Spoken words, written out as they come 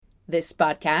This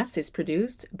podcast is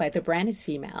produced by The Brand is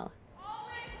Female.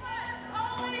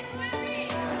 Always with me.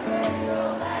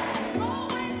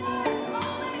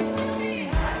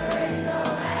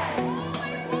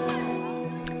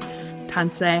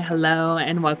 Tanse, hello,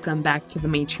 and welcome back to the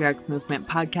Matriarch Movement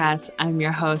podcast. I'm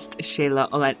your host, Shayla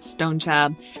Olette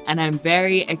Stonechild, and I'm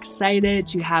very excited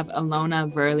to have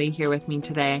Ilona Verley here with me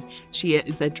today. She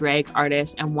is a drag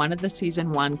artist and one of the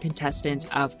season 1 contestants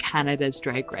of Canada's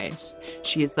Drag Race.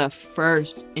 She is the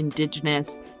first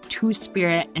Indigenous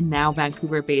Two-Spirit and now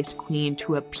Vancouver-based queen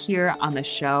to appear on the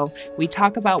show. We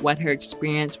talk about what her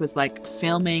experience was like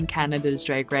filming Canada's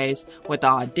Drag Race, what the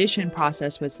audition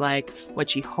process was like, what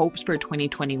she hopes for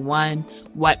 2021,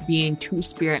 what being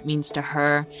Two-Spirit means to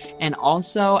her, and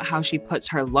also how she puts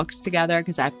her looks together.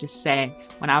 Because I have to say,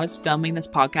 when I was filming this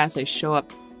podcast, I show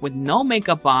up with no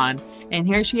makeup on, and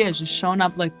here she is just showing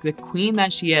up like the queen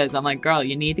that she is. I'm like, girl,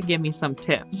 you need to give me some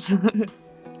tips.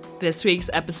 This week's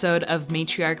episode of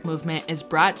Matriarch Movement is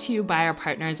brought to you by our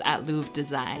partners at Louvre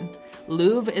Design.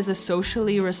 Louvre is a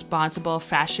socially responsible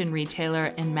fashion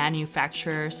retailer and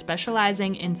manufacturer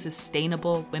specializing in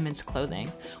sustainable women's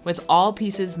clothing, with all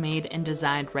pieces made and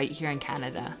designed right here in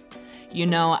Canada. You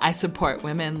know, I support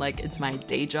women like it's my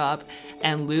day job,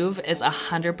 and Louvre is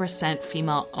 100%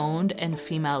 female-owned and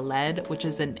female-led, which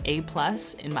is an A+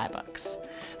 in my books.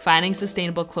 Finding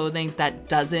sustainable clothing that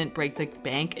doesn't break the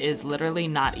bank is literally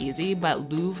not easy, but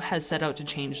Louvre has set out to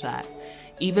change that.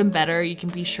 Even better, you can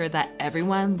be sure that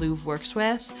everyone Louvre works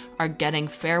with are getting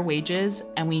fair wages,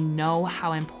 and we know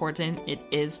how important it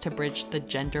is to bridge the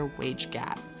gender wage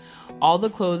gap. All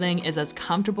the clothing is as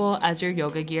comfortable as your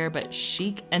yoga gear, but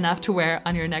chic enough to wear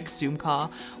on your next Zoom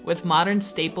call, with modern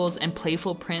staples and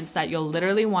playful prints that you'll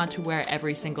literally want to wear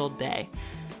every single day.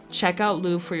 Check out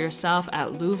Louvre for yourself at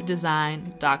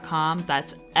louvredesign.com.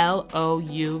 That's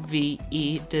LOUVE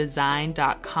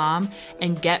design.com,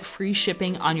 and get free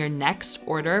shipping on your next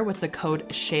order with the code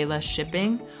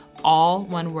ShaylaShipping, all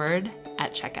one word,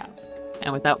 at checkout.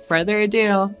 And without further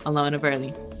ado, Ilona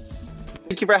Verley.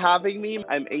 Thank you for having me.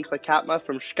 I'm Inkla Katma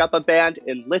from Shkapa Band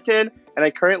in Lytton, and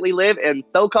I currently live in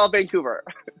so-called Vancouver.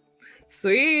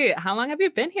 Sweet. How long have you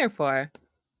been here for?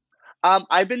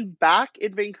 I've been back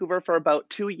in Vancouver for about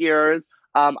 2 years.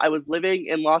 I was living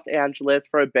in Los Angeles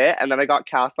for a bit, and then I got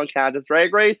cast on Canada's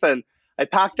Drag Race, and I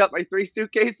packed up my 3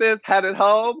 suitcases, headed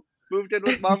home, moved in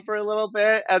with mom for a little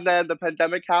bit, and then the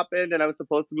pandemic happened, and I was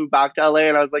supposed to move back to LA,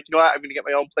 and I was like, you know what, I'm going to get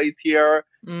my own place here,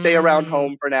 stay around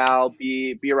home for now,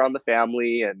 be around the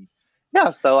family, and yeah,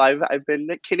 so I've been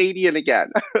Canadian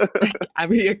again. I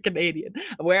mean, you're Canadian.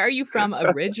 Where are you from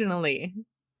originally?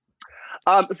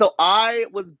 So I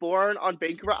was born on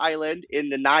Vancouver Island in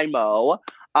Nanaimo,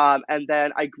 and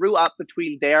then I grew up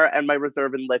between there and my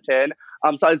reserve in Lytton.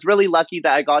 So I was really lucky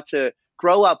that I got to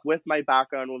grow up with my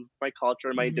background, with my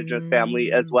culture, my Indigenous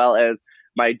family, as well as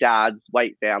my dad's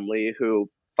white family, who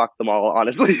fuck them all,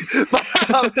 honestly.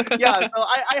 Yeah, so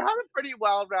I had a pretty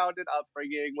well-rounded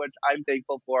upbringing, which I'm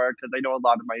thankful for, because I know a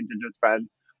lot of my Indigenous friends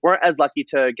weren't as lucky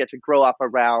to get to grow up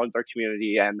around their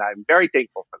community, and I'm very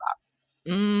thankful for that.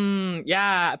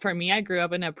 Yeah, for me, I grew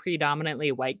up in a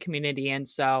predominantly white community, and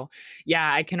so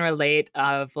yeah, I can relate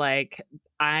of like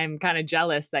I'm kind of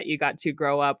jealous that you got to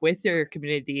grow up with your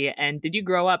community. And did you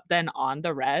grow up then on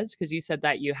the res? Because you said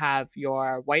that you have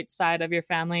your white side of your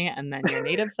family and then your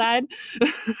native side.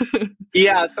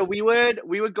 Yeah, so we would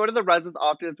go to the res as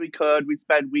often as we could. We'd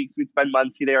spend weeks, we'd spend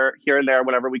months here and there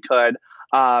whenever we could,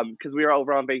 because we were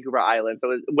over on Vancouver Island.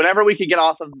 So whenever we could get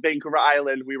off of Vancouver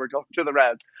Island, we were going to the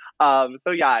res. So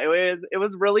yeah, it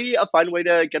was really a fun way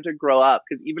to get to grow up,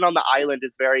 because even on the island,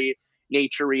 it's very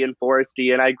naturey and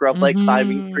foresty, and I grew up like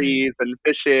climbing trees and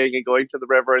fishing and going to the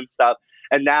river and stuff.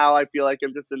 And now I feel like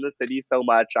I'm just in the city so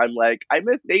much. I'm like, I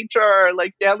miss nature.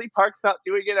 Like Stanley Park's not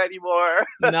doing it anymore.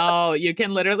 No, you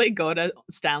can literally go to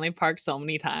Stanley Park so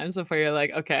many times before you're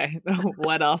like, okay,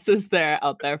 what else is there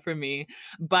out there for me?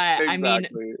 But Exactly. I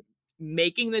mean,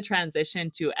 making the transition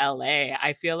to LA,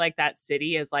 I feel like that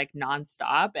city is like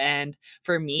nonstop. And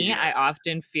for me, Yeah. I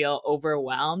often feel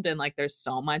overwhelmed and like there's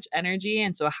so much energy.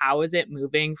 And so how is it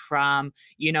moving from,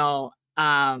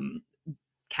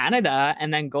 Canada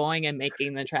and then going and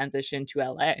making the transition to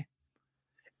LA?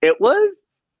 It was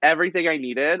everything I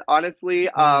needed, honestly.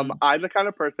 I'm the kind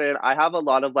of person, I have a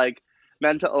lot of like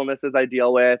mental illnesses I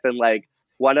deal with, and like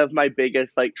one of my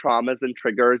biggest like traumas and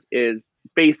triggers is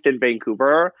based in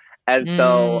Vancouver. And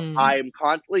so I'm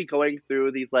constantly going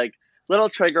through these like little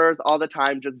triggers all the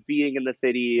time, just being in the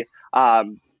city,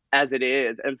 as it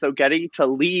is. And so getting to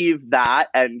leave that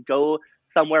and go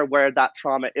somewhere where that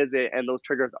trauma isn't and those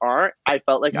triggers aren't, I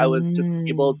felt like I was just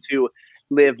able to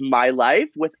live my life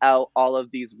without all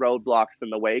of these roadblocks in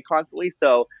the way constantly.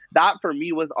 So that for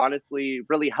me was honestly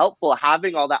really helpful,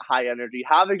 having all that high energy,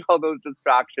 having all those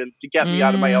distractions to get me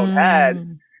out of my own head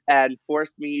Mm, and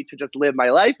force me to just live my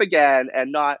life again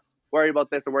and not worry about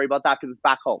this or worry about that because it's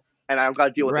back home and I don't got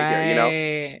to deal with it here, you know?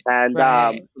 right. And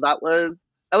Right. so that was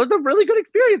a really good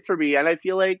experience for me. And I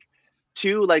feel like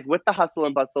too, like with the hustle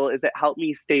and bustle, is it helped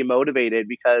me stay motivated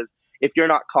because if you're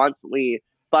not constantly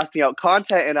busting out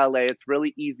content in LA, it's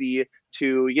really easy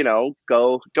to,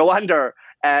 go under.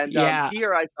 And Yeah.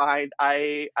 here I find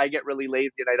I get really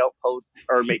lazy and I don't post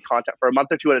or make content for a month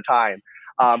or two at a time.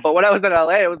 But when I was in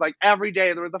LA, it was like every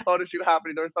day there was a photo shoot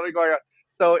happening, there was something going on.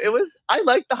 So I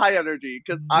like the high energy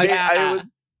because I Yeah.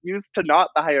 was used to not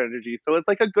the high energy. So it's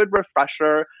like a good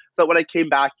refresher. So when I came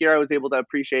back here, I was able to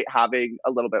appreciate having a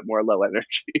little bit more low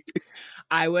energy.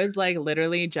 I was like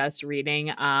literally just reading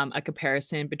a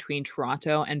comparison between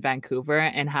Toronto and Vancouver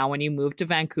and how when you move to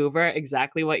Vancouver,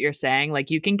 exactly what you're saying, like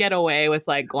you can get away with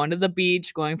like going to the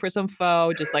beach, going for some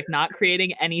pho, just like not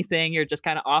creating anything. You're just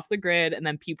kind of off the grid. And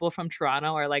then people from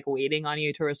Toronto are like waiting on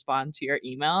you to respond to your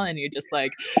email and you just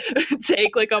like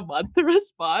take like a month to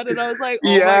respond. And I was like,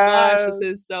 oh my gosh, Yeah. this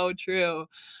is so true.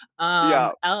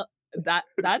 Yeah.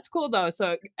 That's cool though.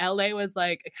 So LA was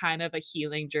like kind of a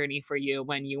healing journey for you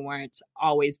when you weren't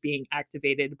always being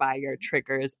activated by your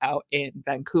triggers out in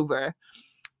Vancouver.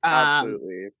 Um,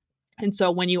 Absolutely. and so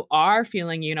when you are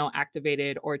feeling,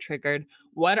 activated or triggered,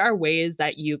 what are ways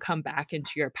that you come back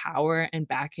into your power and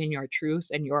back in your truth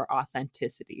and your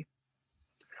authenticity?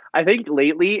 I think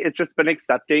lately it's just been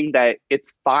accepting that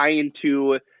it's fine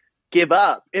to give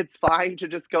up. It's fine to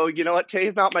just go, you know what,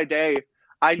 today's not my day.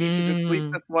 I need to just sleep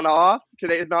Mm. this one off.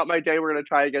 Today is not my day. We're going to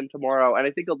try again tomorrow. And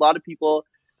I think a lot of people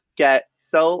get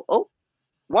so, oh,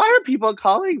 why are people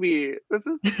calling me? This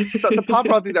is so the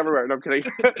paparazzi's everywhere. No, I'm kidding.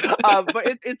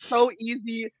 But it's so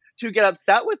easy to get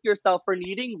upset with yourself for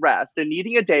needing rest and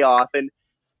needing a day off and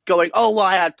going, oh, well,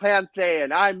 I had plans today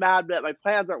and I'm mad that my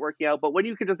plans aren't working out. But when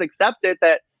you can just accept it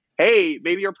that, hey,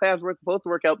 maybe your plans weren't supposed to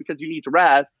work out because you need to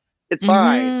rest, it's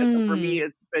fine. And so for me, Mhm.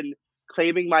 it's been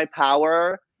claiming my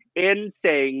power in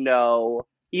saying no,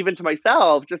 even to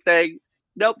myself, just saying,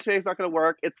 nope, today's not going to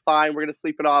work. It's fine. We're going to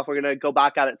sleep it off. We're going to go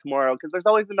back at it tomorrow because there's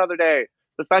always another day.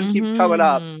 The sun keeps coming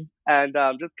up. Mhm. And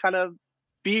just kind of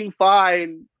being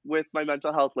fine with my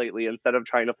mental health lately instead of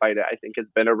trying to fight it, I think has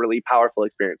been a really powerful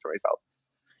experience for myself.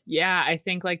 Yeah, I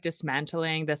think like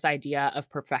dismantling this idea of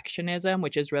perfectionism,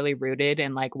 which is really rooted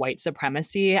in like white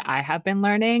supremacy, I have been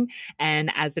learning.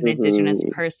 And as an Indigenous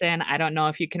Mhm. person, I don't know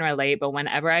if you can relate, but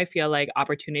whenever I feel like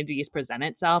opportunities present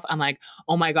itself, I'm like,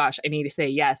 oh my gosh, I need to say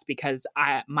yes because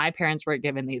my parents were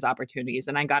given these opportunities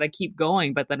and I got to keep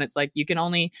going. But then it's like you can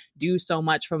only do so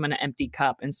much from an empty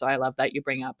cup. And so I love that you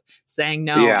bring up saying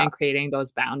no Yeah. and creating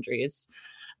those boundaries.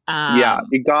 Yeah, Um,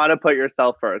 you gotta put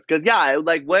yourself first. Cause yeah,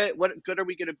 like what good are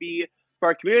we gonna be for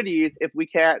our communities if we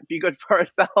can't be good for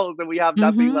ourselves and we have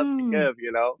nothing left to mhm. give,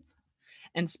 you know?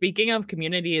 And speaking of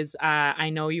communities, I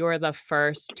know you were the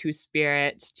first Two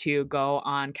Spirit to go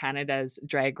on Canada's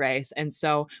Drag Race. And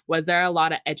so, was there a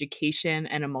lot of education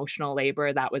and emotional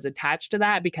labor that was attached to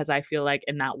that? Because I feel like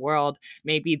in that world,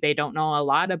 maybe they don't know a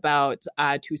lot about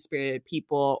Two Spirited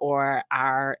people or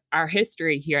our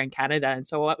history here in Canada. And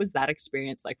so, what was that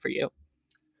experience like for you?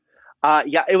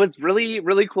 Yeah, it was really,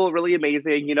 really cool, really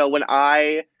amazing. You know, when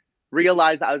I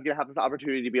realized I was gonna have this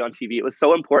opportunity to be on TV, it was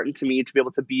so important to me to be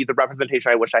able to be the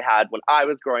representation I wish I had when I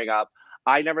was growing up.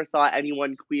 I never saw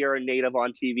anyone queer and native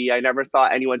on TV. I never saw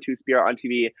anyone Two Spirit on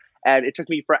TV. And it took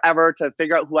me forever to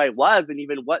figure out who I was and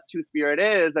even what Two Spirit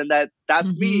is, and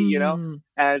that's me, you know? Hmm.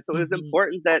 And so it was Hmm.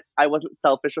 important that I wasn't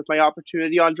selfish with my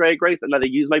opportunity on Drag Race and that I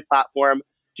used my platform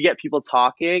to get people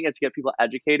talking and to get people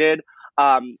educated.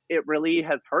 It really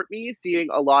has hurt me seeing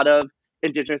a lot of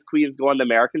Indigenous queens go on the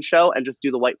American show and just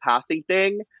do the white passing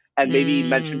thing and maybe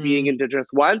mention being Mm. Indigenous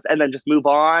once and then just move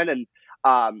on and,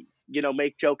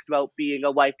 make jokes about being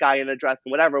a white guy in a dress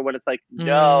and whatever when it's like,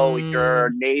 no, you're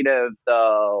Mm. native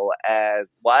though. And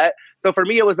what? So for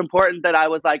me, it was important that I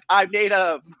was like, I'm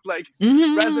native, like,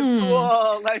 resin Mhm.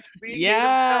 cool, like being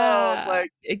native still, Yeah,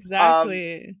 like, um,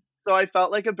 exactly. so I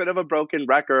felt like a bit of a broken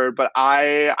record, but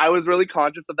I was really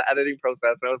conscious of the editing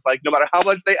process. And I was like, no matter how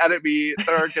much they edit me,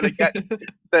 they're gonna get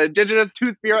the Indigenous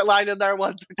Two Spirit line in there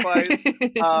once or twice.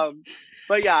 Um,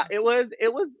 but yeah, it was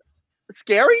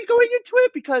scary going into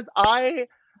it because I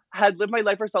had lived my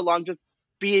life for so long just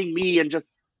being me and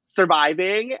just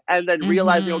surviving and then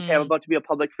realizing, okay, I'm Mhm. about to be a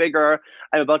public figure,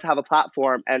 I'm about to have a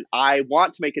platform, and I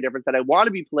want to make a difference and I want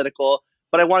to be political,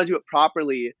 but I want to do it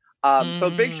properly. So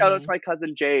big shout out to Mm. my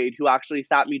cousin Jade, who actually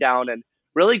sat me down and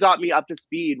really got me up to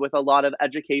speed with a lot of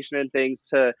education and things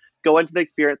to go into the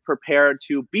experience prepared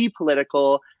to be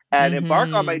political and embark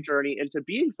on my Mm-hmm. journey into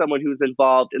being someone who's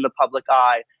involved in the public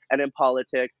eye and in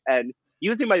politics and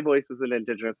using my voice as an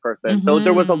Indigenous person. So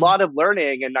there was a Mm-hmm. lot of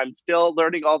learning, and I'm still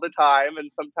learning all the time.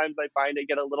 And sometimes I find I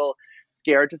get a little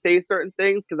scared to say certain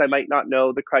things because I might not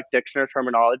know the correct diction or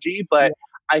terminology. But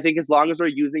I think as long as we're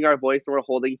using our voice and we're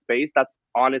holding space, that's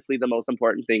honestly the most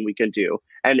important thing we can do.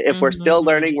 And if we're still Mm-hmm.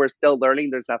 learning, we're still learning.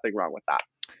 There's nothing wrong with that.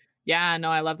 Yeah, no,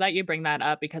 I love that you bring that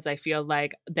up because I feel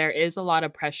like there is a lot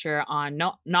of pressure on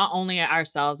not only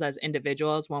ourselves as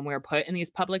individuals when we're put in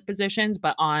these public positions,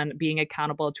 but on being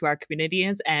accountable to our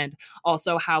communities and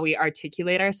also how we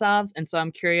articulate ourselves. And so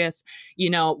I'm curious,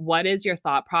 what is your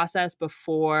thought process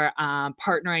before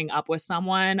partnering up with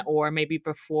someone, or maybe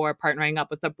before partnering up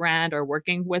with a brand or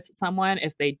working with someone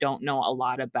if they don't know a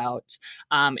lot about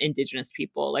Indigenous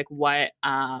people? Like, what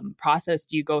process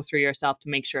do you go through yourself to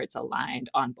make sure it's aligned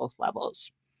on both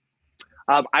levels?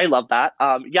 I love that.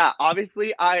 Yeah,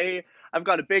 obviously, I've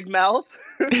got a big mouth.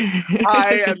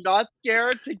 I am not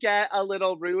scared to get a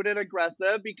little rude and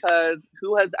aggressive because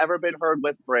who has ever been heard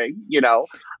whispering, you know?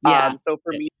 Yeah. So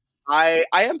for me, I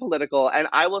am political and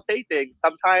I will say things.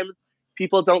 Sometimes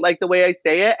people don't like the way I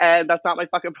say it, and that's not my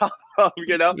fucking problem,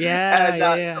 you know? Yeah, And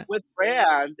yeah, yeah. with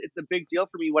brands, it's a big deal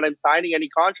for me when I'm signing any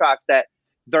contracts that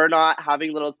they're not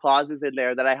having little clauses in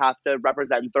there that I have to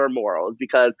represent their morals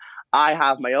because I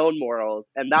have my own morals,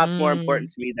 and that's more important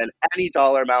Mm, to me than any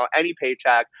dollar amount, any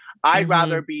paycheck. I'd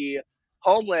rather mhm, be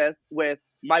homeless with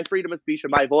my freedom of speech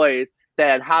and my voice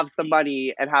than have some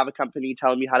money and have a company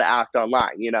telling me how to act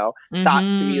online. That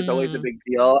to me is always a mhm. big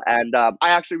deal. And I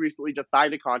actually recently just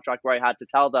signed a contract where I had to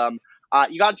tell them,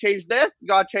 you got to change this, you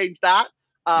got to change that.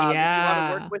 If you want to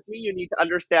work Yeah. with me, you need to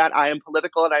understand I am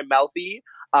political and I'm mouthy.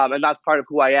 And that's part of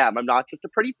who I am. I'm not just a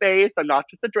pretty face. I'm not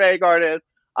just a drag artist.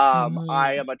 I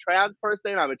Mhm, am a trans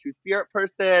person. I'm a two spirit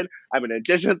person. I'm an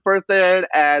indigenous person.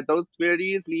 And those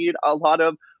communities need a lot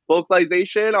of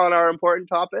vocalization on our important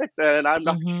topics. And I'm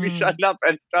not going to be mhm. shutting up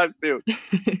anytime soon.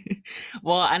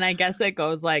 Well, and I guess it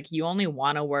goes like you only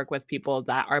want to work with people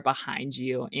that are behind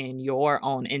you in your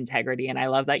own integrity. And I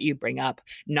love that you bring up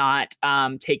not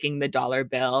taking the dollar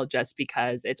bill just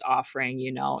because it's offering,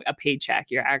 a paycheck.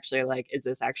 You're actually like, is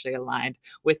this actually aligned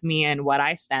with me and what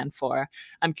I stand for?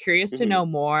 I'm curious to Mhm. know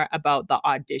more about the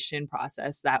audition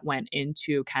process that went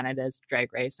into Canada's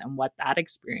Drag Race and what that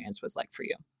experience was like for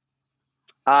you.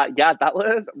 Yeah, that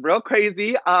was real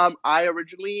crazy. I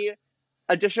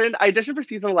auditioned for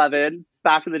season 11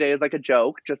 back in the day as like a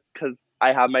joke, just because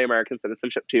I have my American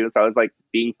citizenship too. So I was like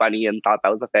being funny and thought that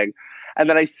was a thing. And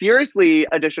then I seriously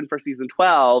auditioned for season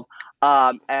 12.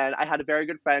 And I had a very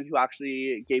good friend who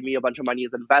actually gave me a bunch of money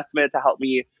as investment to help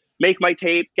me make my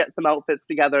tape, get some outfits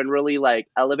together, and really like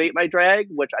elevate my drag,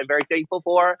 which I'm very thankful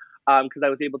for because I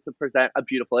was able to present a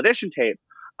beautiful audition tape.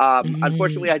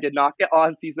 Unfortunately, Mhm. I did not get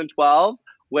on season 12,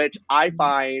 which I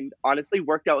find honestly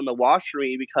worked out in the wash for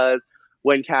me because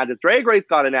when Canada's Drag Race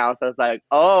got announced, I was like,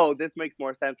 oh, this makes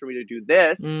more sense for me to do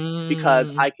this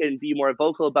because Mm. I can be more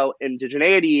vocal about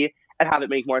indigeneity and have it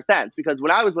make more sense. Because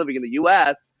when I was living in the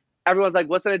US, everyone's like,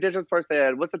 what's an indigenous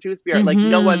person? What's a two spirit? Like,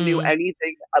 no one knew Mhm.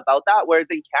 anything about that. Whereas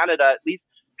in Canada, at least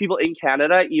people in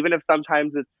Canada, even if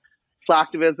sometimes it's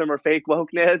slacktivism or fake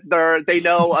wokeness, they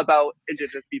know about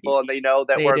indigenous Y people and they know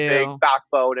that They we're a big do.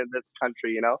 backbone in this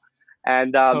country.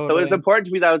 And so it was Totally. important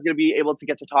to me that I was going to be able to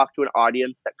get to talk to an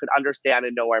audience that could understand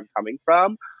and know where I'm coming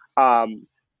from. Um,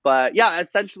 but yeah,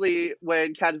 essentially,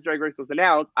 when Canada's Drag Race was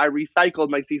announced, I recycled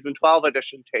my season 12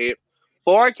 edition tape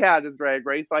for Canada's Drag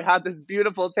Race. So I had this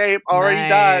beautiful tape already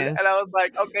done, and I was Nice.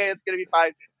 like, okay, it's going to be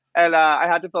fine. And I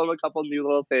had to film a couple new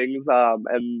little things.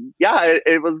 And yeah,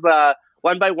 it was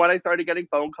one by one, I started getting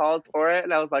phone calls for it,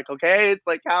 and I was like, okay, it's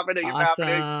like happening, it's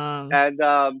happening. Awesome. And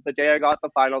the day I got the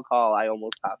final call, I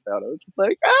almost passed out. I was just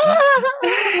like, ah!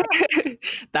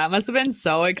 That must have been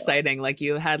so exciting. Like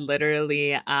you had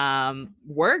literally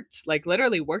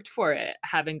worked for it,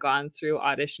 having gone through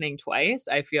auditioning twice.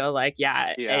 I feel like,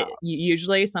 yeah, Yeah,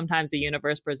 usually sometimes the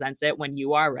universe presents it when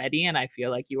you are ready. And I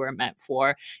feel like you were meant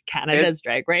for it's Canada's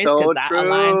Drag Race because so that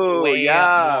aligns true. way Yeah,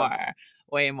 more.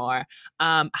 Way more.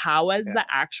 How was yeah. the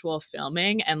actual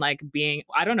filming and like being,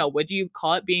 I don't know, would you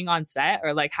call it being on set,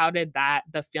 or like how did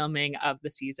the filming of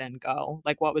the season go?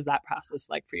 Like what was that process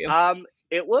like for you?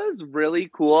 It was really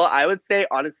cool. I would say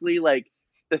honestly, like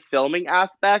the filming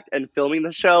aspect and filming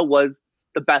the show was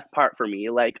the best part for me.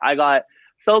 Like I got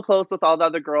so close with all the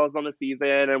other girls on the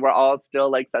season, and we're all still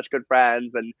like such good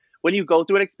friends. And when you go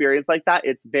through an experience like that,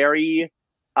 it's very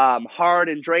hard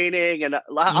and draining, and a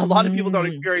lot of people don't Mhm.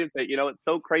 experience it. It's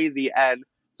so crazy. And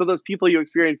So those people you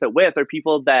experience it with are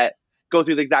people that go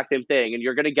through the exact same thing, and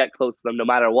you're going to get close to them no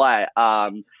matter what.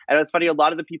 And it's funny, a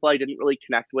lot of the people I didn't really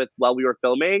connect with while we were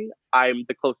filming, I'm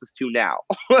the closest to now,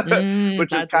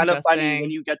 which is That's kind of funny when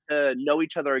interesting. you get to know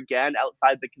each other again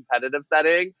outside the competitive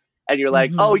setting. And you're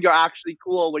like, oh, Mhm. you're actually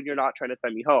cool when you're not trying to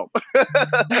send me home.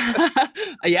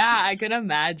 Yeah, I can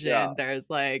Yeah. imagine there's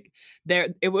like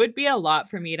it would be a lot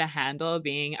for me to handle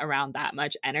being around that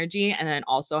much energy and then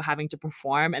also having to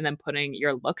perform and then putting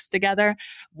your looks together.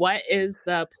 What is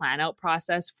the plan out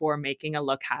process for making a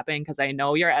look happen? Because I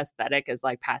know your aesthetic is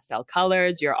like pastel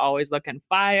colors, you're always looking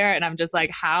fire, and I'm just like,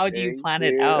 how do you Thank plan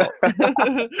it you. out?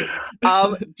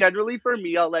 Generally for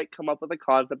me, I'll like come up with a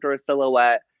concept or a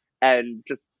silhouette and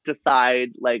just decide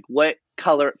like what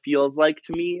color it feels like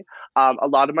to me. A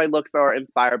lot of my looks are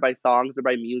inspired by songs or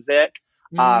by music.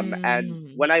 And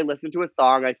Mm. when I listen to a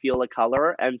song, I feel a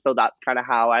color. And so that's kind of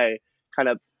how I kind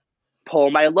of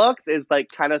pull my looks is like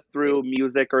kind of through Sweet.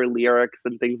 music or lyrics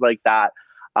and things like that.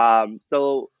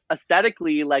 So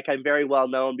aesthetically, like I'm very well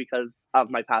known because of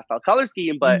my pastel color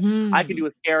scheme, but I can Mhm. do a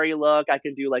scary look, I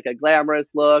can do like a glamorous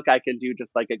look, I can do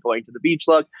just like a going to the beach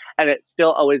look, and it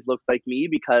still always looks like me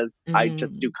because I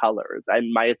just do Mm. colors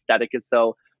and my aesthetic is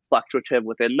so fluctuative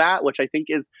within that, which I think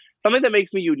is something that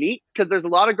makes me unique because there's a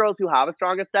lot of girls who have a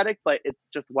strong aesthetic, but it's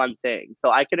just one thing. So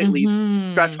I can at least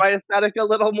stretch Mhm. my aesthetic a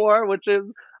little more, which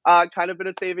is kind of been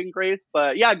a saving grace.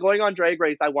 But yeah, going on Drag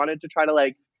Race, I wanted to try to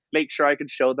like make sure I could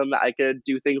show them that I could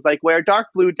do things like wear dark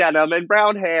blue denim and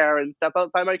brown hair and step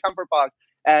outside my comfort box.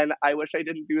 And I wish I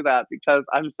didn't do that because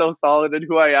I'm so solid in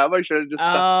who I am. I should have just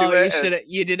stuck Oh, to you it. And should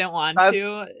you didn't want that's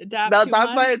to adapt that, too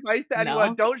that's my much? advice to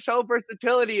anyone. No? Don't show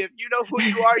versatility. If you know who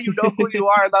you are, you know who you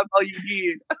are. That's all you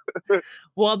need.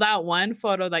 Well, that one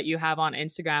photo that you have on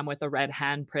Instagram with a red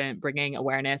handprint bringing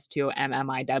awareness to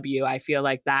MMIW, I feel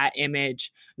like that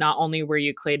image, not only were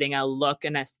you creating a look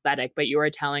and aesthetic, but you were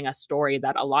telling a story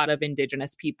that a lot of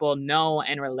Indigenous people know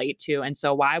and relate to. And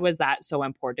so, why was that so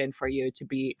important for you to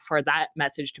be, for that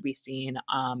message to be seen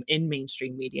in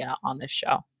mainstream media on this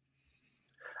show?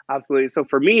 Absolutely. So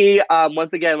for me,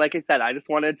 once again, like I said, I just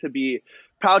wanted to be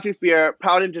proud to spirit,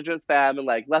 proud Indigenous fam, and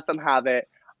like let them have it.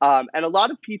 And a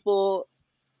lot of people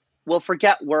will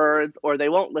forget words or they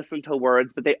won't listen to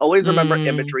words, but they always remember Mm,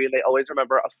 imagery and they always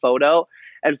remember a photo.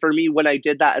 And for me, when I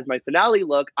did that as my finale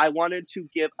look, I wanted to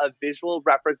give a visual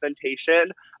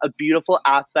representation of beautiful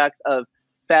aspects of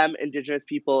femme Indigenous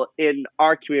people in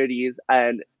our communities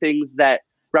and things that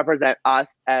represent us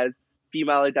as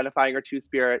female identifying or two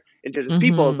spirit Indigenous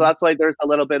people. So mhm. that's why there's a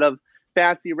little bit of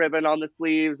fancy ribbon on the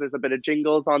sleeves, there's a bit of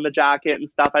jingles on the jacket and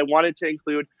stuff. I wanted to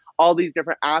include all these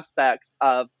different aspects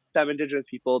of femme Indigenous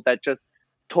people that just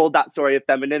told that story of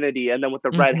femininity. And then with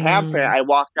the red handprint, Mhm. I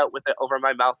walked out with it over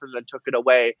my mouth and then took it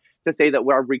away to say that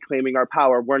we're reclaiming our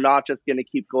power. We're not just going to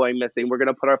keep going missing. We're going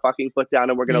to put our fucking foot down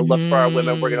and we're going to look for our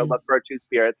women. We're going to Mhm. look for our two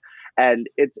spirits. And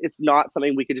it's not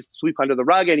something we could just sweep under the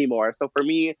rug anymore. So for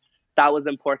me, that was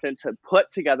important to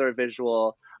put together a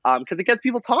visual because it gets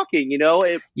people talking,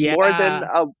 it more than Yeah.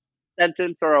 a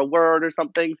sentence or a word or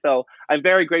something. So I'm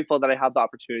very grateful that I have the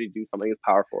opportunity to do something as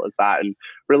powerful as that and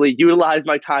really utilize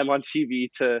my time on TV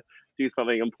to do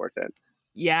something important.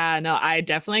 Yeah, no, I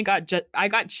definitely I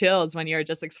got chills when you were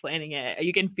just explaining it.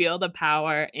 You can feel the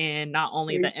power in not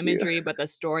only Thank the you. imagery, but the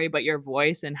story, but your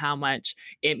voice and how much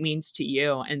it means to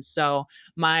you. And so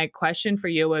my question for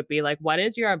you would be like, what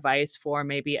is your advice for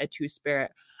maybe a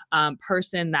two-spirit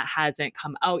person that hasn't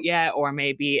come out yet, or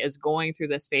maybe is going through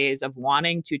this phase of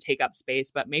wanting to take up space,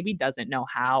 but maybe doesn't know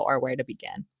how or where to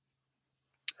begin?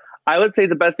 I would say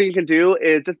the best thing you can do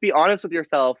is just be honest with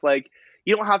yourself. Like,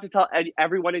 you don't have to tell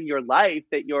everyone in your life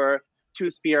that you're two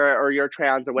spirit or you're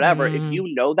trans or whatever. If Mm, you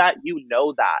know that, you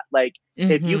know that. Like,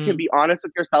 if you can mm-hmm, be honest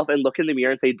with yourself and look in the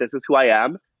mirror and say, this is who I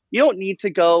am, you don't need to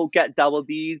go get double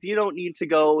D's. You don't need to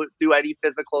go do any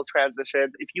physical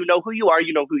transitions. If you know who you are,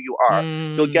 you know who you are.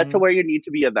 You'll get to mm, where you need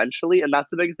to be eventually. And that's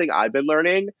the biggest thing I've been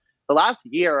learning. The last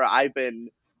year, I've been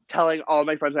telling all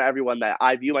my friends and everyone that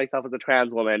I view myself as a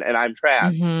trans woman and I'm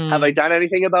trans. Have I mm-hmm, done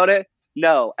anything about it?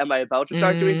 No. Am I about to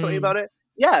start doing something mm, about it?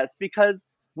 Yes, because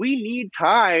we need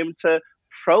time to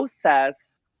process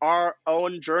our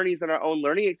own journeys and our own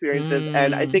learning experiences.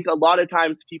 And I mm. think a lot of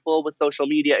times people with social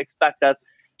media expect us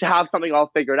to have something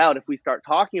all figured out if we start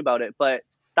talking about it. But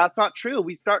that's not true.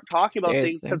 We start talking about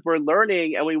things Seriously. because we're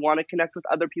learning and we want to connect with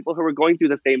other people who are going through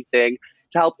the same thing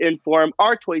to help inform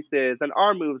our choices and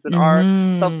our moves and our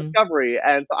self Mhm. discovery.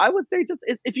 And so I would say just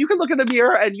if you can look in the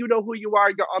mirror and you know who you are,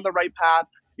 you're on the right path,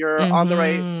 you're on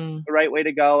Mhm. the right way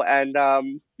to go. And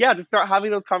yeah, just start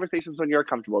having those conversations when you're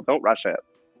comfortable. Don't rush it.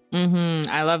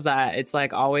 I love that. It's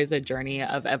like always a journey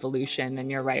of evolution.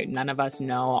 And you're right, none of us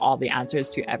know all the answers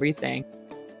to everything.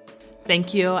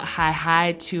 Thank you,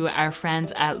 hi to our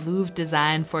friends at Louvre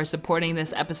Design for supporting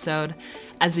this episode.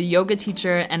 As a yoga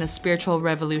teacher and a spiritual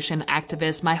revolution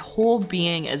activist, my whole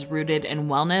being is rooted in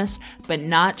wellness, but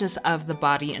not just of the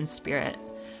body and spirit.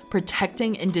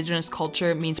 Protecting Indigenous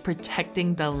culture means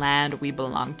protecting the land we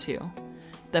belong to.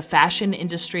 The fashion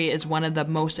industry is one of the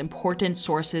most important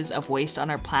sources of waste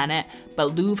on our planet,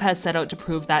 but Louvre has set out to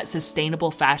prove that sustainable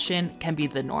fashion can be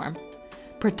the norm.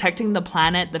 Protecting the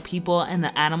planet, the people, and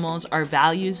the animals are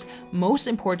values most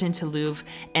important to Louvre,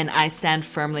 and I stand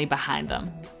firmly behind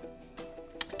them.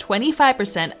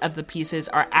 25% of the pieces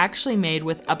are actually made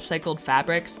with upcycled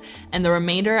fabrics, and the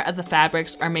remainder of the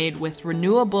fabrics are made with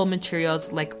renewable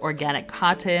materials like organic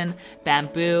cotton,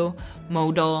 bamboo,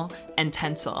 modal, and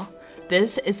tencel.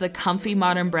 This is the comfy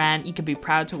modern brand you can be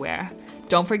proud to wear.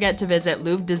 Don't forget to visit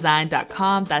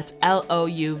louvedesign.com, that's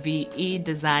L-O-U-V-E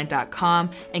design.com,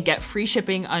 and get free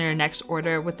shipping on your next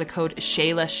order with the code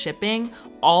ShaylaShipping,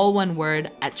 all one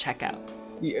word, at checkout.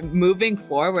 Moving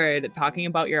forward, talking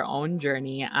about your own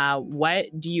journey, what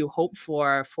do you hope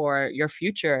for your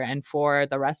future and for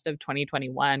the rest of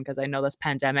 2021? Because I know this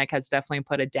pandemic has definitely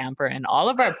put a damper in all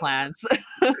of our plans.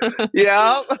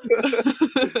 Yeah.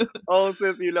 Oh,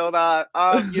 sis, you know that.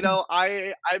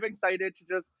 I'm excited to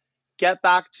just get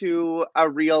back to a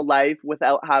real life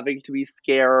without having to be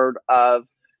scared of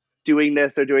doing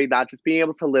this or doing that, just being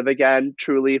able to live again,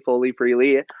 truly, fully,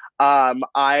 freely.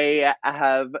 I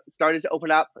have started to open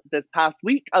up this past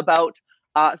week about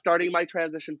starting my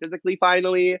transition physically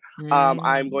finally.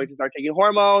 I'm going to start taking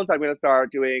hormones. I'm going to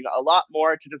start doing a lot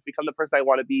more to just become the person I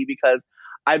want to be, because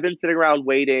I've been sitting around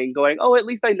waiting, going, oh, at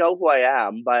least I know who I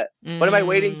am. But what am I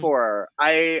waiting for?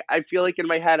 I feel like in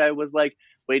my head, I was like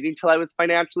waiting till I was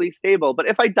financially stable. But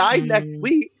if I died next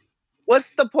week,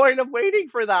 what's the point of waiting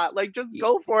for that? Like, just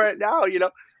go for it now, you know?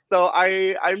 So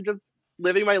I'm just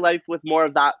living my life with more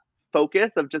of that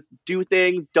focus of just do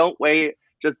things, don't wait,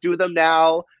 just do them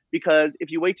now. Because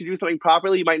if you wait to do something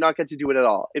properly, you might not get to do it at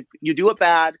all. If you do it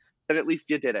bad, then at least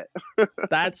you did it.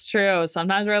 That's true.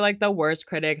 Sometimes we're like the worst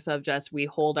critics of just we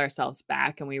hold ourselves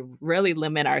back and we really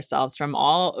limit ourselves from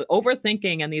all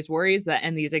overthinking and these worries that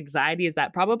and these anxieties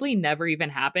that probably never even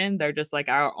happen. They're just like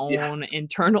our own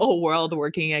internal world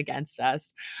working against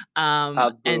us.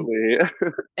 Absolutely.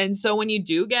 And so when you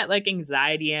do get like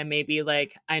anxiety and maybe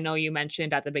like I know you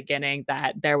mentioned at the beginning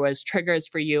that there was triggers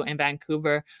for you in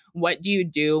Vancouver, what do you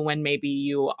do when maybe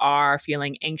you are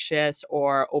feeling anxious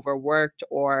or overworked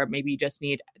or maybe you just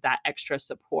need that extra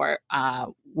support?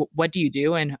 What do you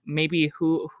do, and maybe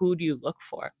who do you look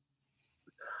for?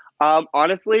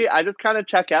 Honestly, I just kind of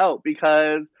check out,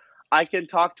 because I can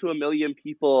talk to a million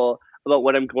people about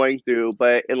what I'm going through,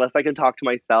 but unless I can talk to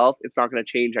myself, it's not going to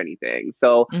change anything.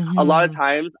 So a lot of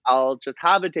times I'll just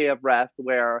have a day of rest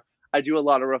where I do a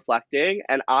lot of reflecting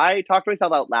and I talk to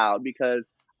myself out loud, because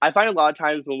I find a lot of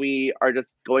times when we are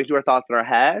just going through our thoughts in our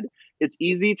head, it's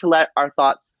easy to let our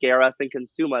thoughts scare us and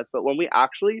consume us. But when we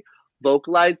actually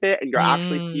vocalize it and you're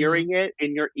actually hearing it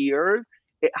in your ears,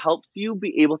 it helps you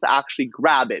be able to actually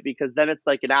grab it, because then it's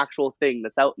like an actual thing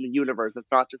that's out in the universe.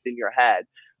 It's not just in your head.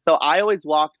 So I always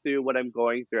walk through what I'm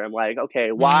going through. I'm like,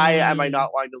 okay, why am I not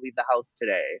wanting to leave the house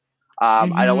today?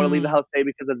 I don't want to leave the house today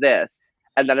because of this.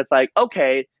 And then it's like,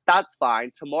 okay, that's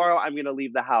fine. Tomorrow I'm going to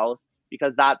leave the house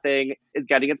because that thing is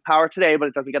getting its power today, but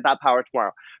it doesn't get that power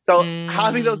tomorrow. So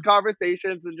having those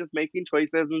conversations and just making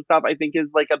choices and stuff, I think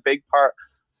is like a big part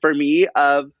for me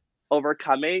of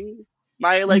overcoming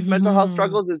my like mental health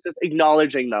struggles, is just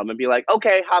acknowledging them and be like,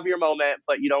 okay, have your moment,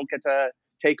 but you don't get to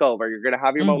take over. You're gonna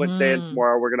have your moment today, and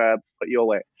tomorrow we're gonna put you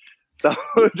away. So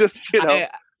just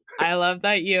I love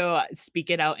that you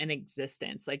speak it out in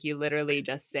existence. Like you literally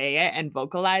just say it and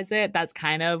vocalize it. That's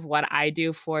kind of what I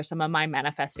do for some of my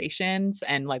manifestations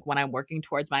and like when I'm working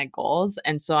towards my goals.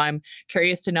 And so I'm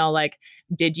curious to know, like,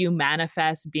 did you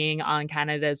manifest being on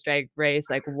Canada's Drag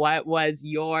Race? Like what was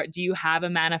do you have a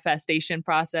manifestation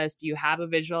process? Do you have a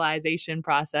visualization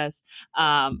process?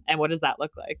 And what does that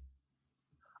look like?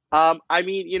 I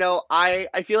mean,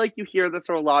 I feel like you hear this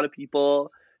from a lot of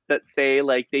people that say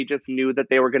like they just knew that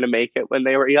they were going to make it when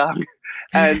they were young.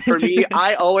 And for me,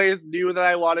 I always knew that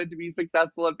I wanted to be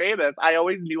successful and famous. I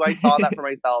always knew I saw that for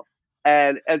myself.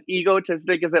 And as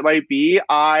egotistic as it might be,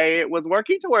 I was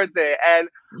working towards it. And,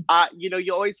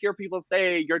 you always hear people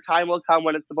say your time will come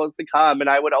when it's supposed to come. And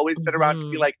I would always sit around just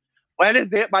be like, when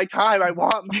is it my time? I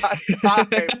want my time.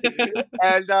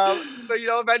 And so,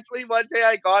 eventually one day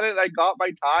I got it and I got my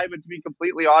time. And to be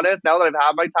completely honest, now that I've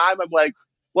had my time, I'm like,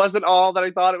 wasn't all that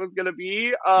I thought it was going to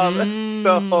be.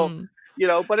 So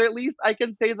but at least I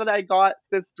can say that I got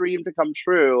this dream to come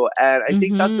true. And I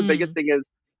think that's the biggest Mm-hmm. thing is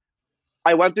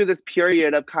I went through this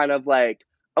period of kind of like,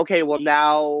 okay, well,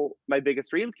 now my biggest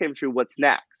dreams came true. What's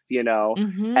next? And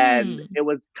Mm-hmm. it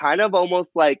was kind of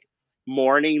almost like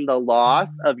mourning the loss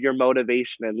of your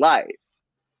motivation in life,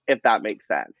 if that makes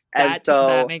sense. And That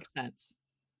so, makes sense.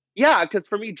 yeah, because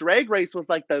for me, Drag Race was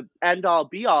like the end all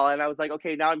be all. And I was like,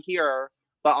 okay, now I'm here,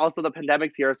 but also the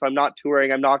pandemic's here. So I'm not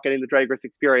touring. I'm not getting the Drag Race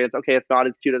experience. Okay, it's not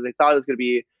as cute as I thought it was going to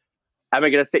be. Am I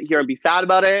going to sit here and be sad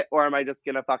about it? Or am I just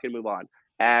going to fucking move on?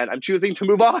 And I'm choosing to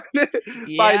move on,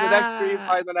 find the next dream, Yeah.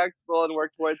 find the next goal, and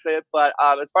work towards it. But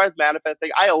as far as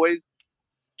manifesting, I always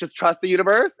just trust the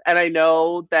universe. And I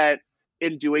know that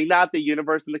in doing that, the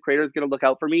universe and the creator is going to look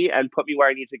out for me and put me where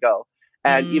I need to go.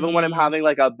 And even when I'm Mm, having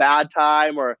like a bad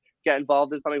time or get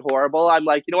involved in something horrible, I'm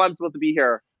like, you know what? I'm supposed to be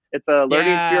here. It's a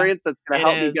learning yeah, experience that's going to it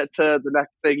help me is. get to the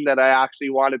next thing that I actually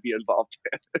want to be involved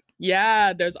in.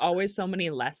 Yeah, there's always so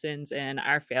many lessons in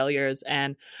our failures.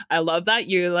 And I love that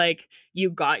you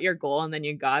got your goal and then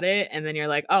you got it. And then you're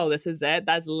like, oh, this is it.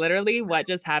 That's literally what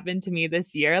just happened to me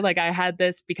this year. Like, I had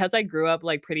this because I grew up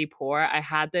like pretty poor. I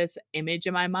had this image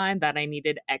in my mind that I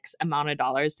needed X amount of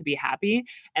dollars to be happy.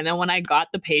 And then when I got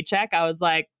the paycheck, I was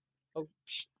like, oh,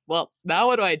 well, now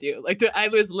what do I do? Like, I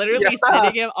was literally Yeah.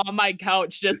 sitting on my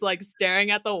couch, just like staring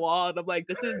at the wall. And I'm like,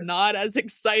 this is not as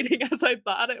exciting as I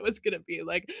thought it was going to be.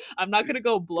 Like, I'm not going to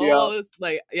go blow Yeah. all this.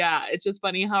 Like, yeah, it's just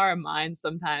funny how our minds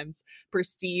sometimes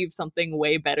perceive something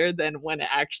way better than when it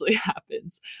actually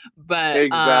happens. But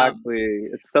Exactly.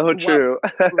 It's so what true.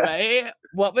 right?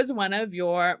 What was one of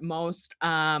your most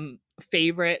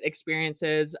favorite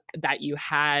experiences that you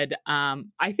had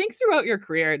I think throughout your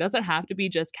career? It doesn't have to be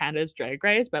just Canada's Drag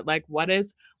Race, but like what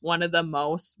is one of the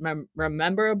most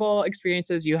rememberable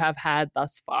experiences you have had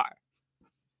thus far?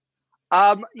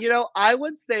 I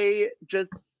would say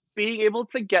just being able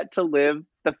to get to live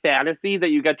the fantasy that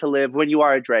you get to live when you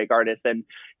are a drag artist and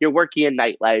you're working in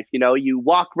nightlife. You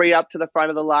walk right up to the front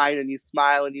of the line and you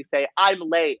smile and you say, I'm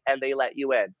late, and they let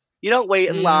you in. You don't wait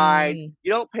in line, Mm.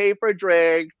 you don't pay for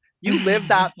drinks. You live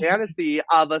that fantasy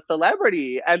of a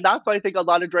celebrity. And that's why I think a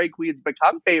lot of drag queens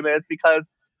become famous because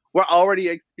we're already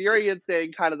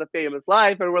experiencing kind of the famous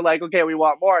life and we're like, okay, we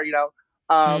want more.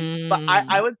 But I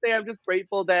Mm. would say I'm just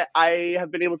grateful that I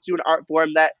have been able to do an art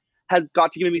form that has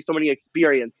got to give me so many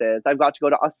experiences. I've got to go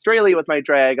to Australia with my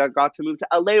drag. I got to move to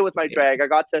LA with my Yeah. drag. I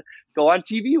got to go on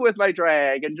TV with my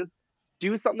drag and just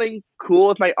do something cool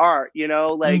with my art.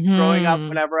 Like growing up, Mhm.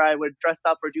 whenever I would dress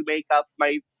up or do makeup,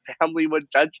 my family would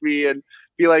judge me and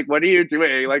be like, "What are you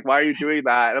doing? Like, why are you doing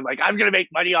that?" And I'm like, "I'm gonna make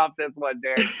money off this one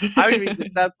day. I'm gonna be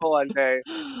successful one day."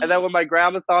 And then when my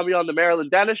grandma saw me on the Marilyn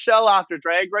Dennis show after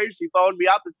Drag Race, she phoned me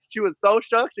up. She was so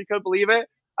shook, she couldn't believe it.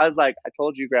 I was like, "I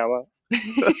told you, Grandma.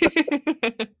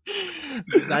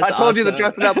 That's I told you that awesome.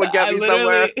 dressing up would get I me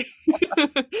somewhere." literally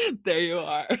there you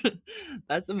are.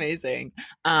 That's amazing.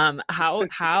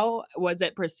 How was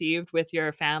it perceived with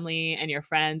your family and your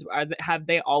friends? Have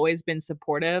they always been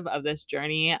supportive of this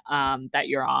journey that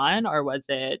you're on, or was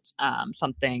it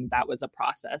something that was a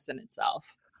process in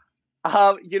itself?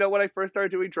 When I first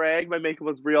started doing drag, my makeup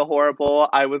was real horrible.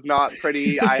 I was not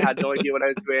pretty. I had no idea what I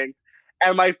was doing.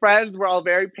 And my friends were all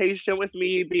very patient with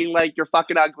me, being like, "You're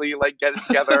fucking ugly. Like, get it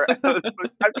together." And I was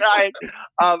like, "I'm trying."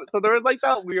 So there was like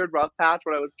that weird rough patch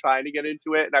when I was trying to get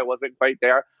into it, and I wasn't quite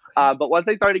there. But once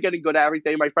I started getting good at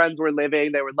everything, my friends were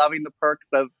living. They were loving the perks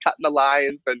of cutting the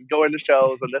lines and going to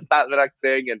shows and this, that, and the next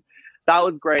thing, and that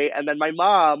was great. And then my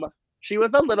mom, she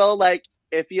was a little like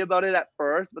iffy about it at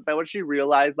first, but then when she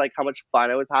realized like how much fun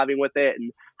I was having with it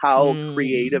and how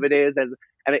creative Mm. it is,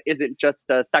 and it isn't just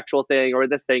a sexual thing or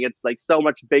this thing, it's like so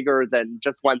much bigger than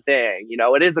just one thing.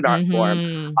 It is an art form.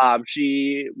 Mhm.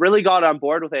 She really got on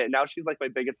board with it, and now she's like my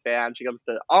biggest fan. She comes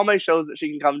to all my shows that she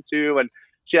can come to, and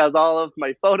she has all of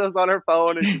my photos on her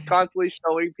phone, and she's constantly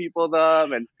showing people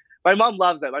them. And my mom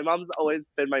loves it. My mom's always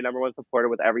been my number one supporter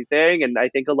with everything, and I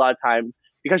think a lot of times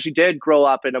because she did grow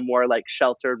up in a more like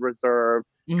sheltered, reserved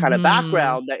kind of Mhm.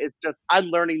 background, that it's just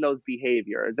unlearning those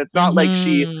behaviors. It's not like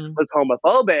she Mhm. was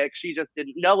homophobic, she just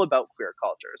didn't know about queer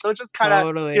culture. So it's just kind of,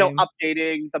 Totally.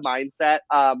 updating the mindset.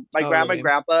 My grandma and Totally.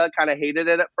 grandpa kind of hated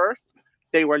it at first.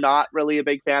 They were not really a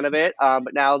big fan of it.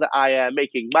 But now that I am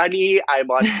making money,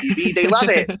 I'm on TV, they love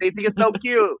it. They think it's so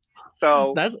cute.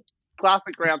 So That's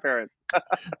classic grandparents.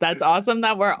 That's awesome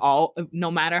that we're all, no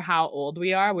matter how old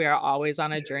we are always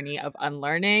on a journey of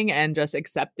unlearning and just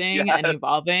accepting and Yes.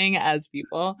 evolving as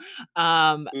people.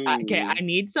 Okay, Mm. I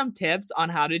need some tips on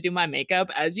how to do my makeup.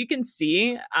 As you can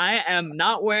see, I am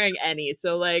not wearing any.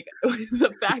 So, like,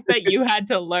 the fact that you had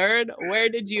to learn, where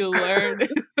did you learn?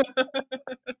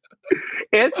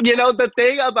 It's, the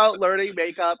thing about learning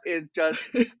makeup is just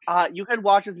you can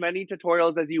watch as many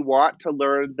tutorials as you want to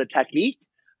learn the technique,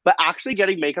 but actually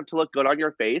getting makeup to look good on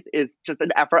your face is just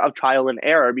an effort of trial and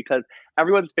error because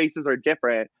everyone's faces are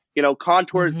different.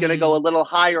 Contour is going to go a Mm-hmm. little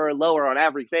higher or lower on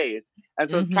every face. And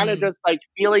so it's kind of Mm-hmm. just like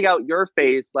feeling out your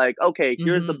face, like, okay,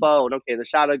 here's the Mm-hmm. bone. Okay, the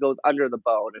shadow goes under the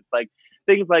bone. It's like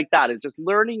things like that. It's just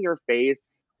learning your face,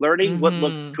 learning what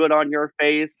looks Mm-hmm. good on your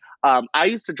face. I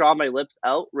used to draw my lips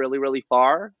out really, really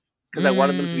far because I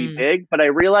wanted them to be Mm. big, but I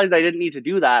realized I didn't need to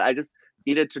do that. I just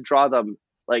needed to draw them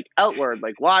like outward,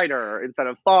 like wider instead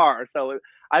of far. So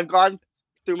I've gone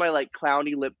through my like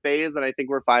clowny lip phase, and I think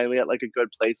we're finally at like a good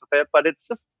place with it. But it's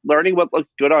just learning what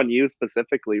looks good on you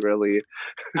specifically, really.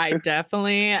 I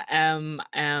definitely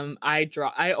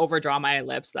I overdraw my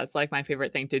lips. That's like my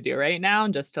favorite thing to do right now,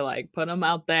 just to like put them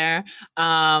out there.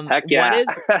 Heck What yeah.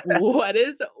 is what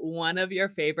is one of your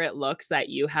favorite looks that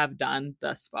you have done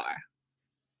thus far?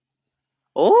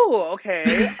 Oh,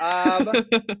 okay.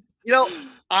 You know,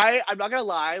 I'm not gonna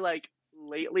lie, like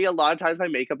lately a lot of times my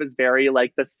makeup is very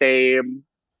like the same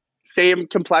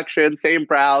complexion, same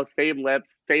brows, same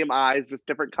lips, same eyes, just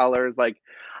different colors. Like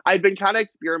I've been kind of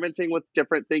experimenting with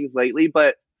different things lately,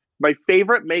 but my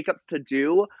favorite makeups to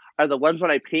do are the ones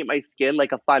when I paint my skin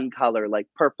like a fun color, like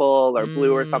purple or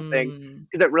blue or something, Mm,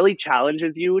 because it really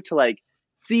challenges you to like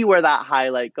see where that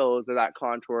highlight goes or that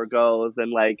contour goes.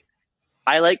 And like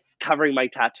I like covering my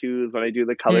tattoos when I do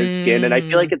the colored skin, and I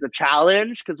feel like mm, it's a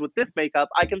challenge because with this makeup,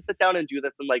 I can sit down and do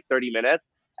this in like 30 minutes,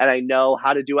 and I know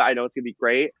how to do it. I know it's gonna be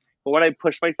great. But when I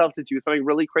push myself to do something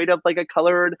really creative, like a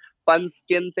colored, fun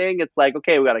skin thing, it's like,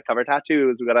 okay, we gotta cover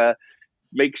tattoos. We gotta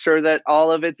make sure that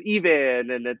all of it's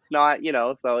even and it's not,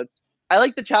 so I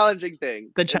like the challenging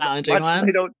things. the As challenging much as I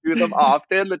ones. don't do them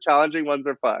often, the challenging ones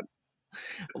are fun.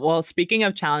 Well, speaking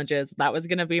of challenges, that was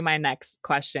going to be my next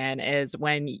question is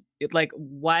like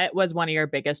what was one of your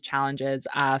biggest challenges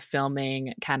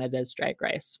filming Canada's Drag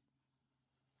Race?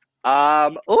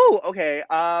 Oh, okay.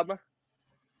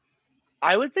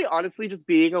 I would say honestly, just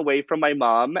being away from my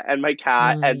mom and my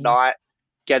cat and Mm, not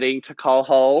getting to call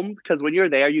home because when you're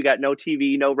there, you got no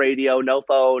TV, no radio, no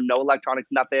phone, no electronics,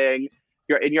 nothing.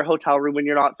 You're in your hotel room when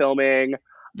you're not filming.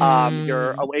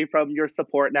 You're mm, away from your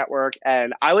support network,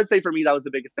 and I would say for me that was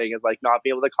the biggest thing is like not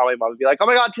being able to call my mom and be like, "Oh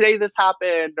my god, today this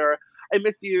happened," or "I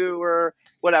miss you," or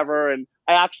whatever. And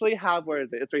I actually have where is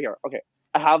it? It's right here. Okay,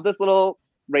 I have this little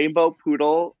rainbow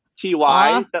poodle aw.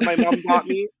 TY that my mom got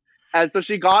me, and so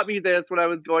she got me this when I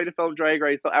was going to film Drag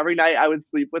Race. So every night I would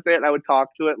sleep with it and I would talk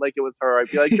to it like it was her. I'd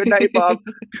be like, "Good night, mom.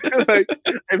 Like,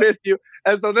 I miss you."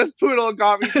 And so this poodle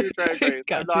got me through Drag Race.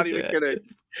 I'm Got you not through even it. kidding.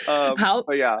 How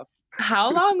But yeah.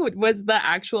 how long was the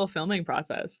actual filming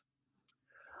process?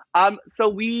 So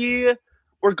we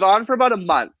were gone for about a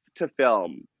month to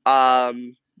film.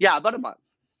 Yeah, about a month.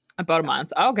 About a Yeah.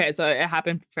 month. Okay, so it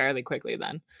happened fairly quickly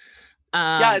then.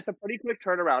 Yeah, Um, it's a pretty quick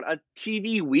turnaround. A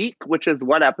TV week, which is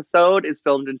one episode, is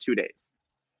filmed in 2 days.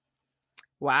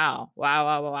 wow. Wow,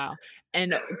 wow, wow, wow.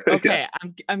 And Yeah. okay,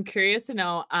 I'm curious to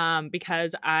know,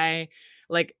 because I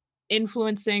like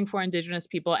influencing for Indigenous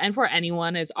people and for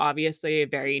anyone is obviously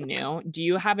very new. Do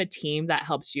you have a team that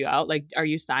helps you out? Like, are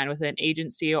you signed with an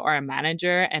agency or a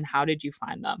manager? And how did you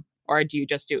find them? Or do you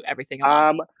just do everything alone?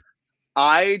 Um,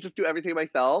 I just do everything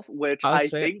myself, which Oh, I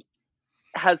sweet. think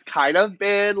has kind of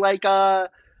been like a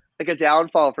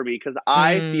downfall for me because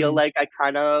I feel Mm, like I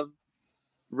kind of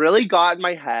really got in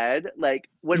my head. Like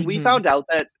when we mm-hmm, found out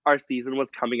that our season was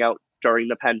coming out during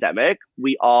the pandemic,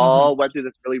 we mm-hmm, all went through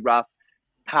this really rough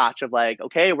patch of like,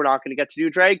 okay, we're not going to get to do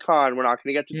DragCon, we're not going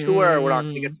to get to tour, we're not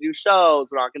going to get mm, to do shows,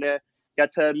 we're not going to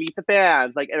get to meet the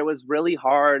fans. Like, and it was really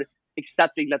hard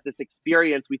accepting that this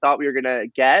experience we thought we were going to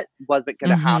get wasn't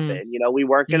going to mm-hmm, happen. We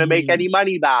weren't going to make mm-hmm. any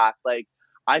money back. Like,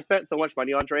 I spent so much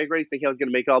money on Drag Race thinking I was going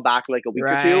to make it all back in like a week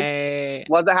or two. Right.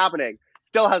 Wasn't happening.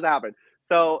 Still hasn't happened.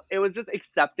 So it was just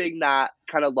accepting that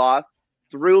kind of loss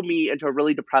threw me into a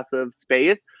really depressive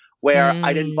space where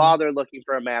I didn't Mm, bother looking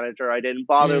for a manager. I didn't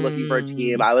bother looking for a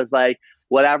team. mm, I was like,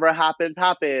 whatever happens,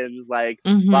 happens. Like,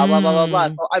 blah, blah, blah, blah, blah. mhm.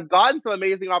 So I've gotten some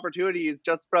amazing opportunities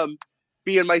just from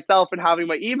being myself and having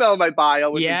my email in my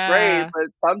bio, which is great. Yeah.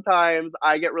 But sometimes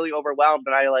I get really overwhelmed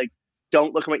and I like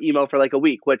don't look at my email for like a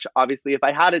week, which obviously if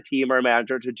I had a team or a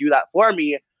manager to do that for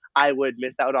me, I would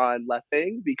miss out on less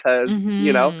things because.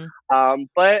 Mhm.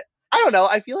 But I don't know.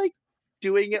 I feel like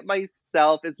doing it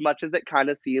myself, as much as it kind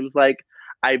of seems like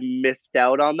I missed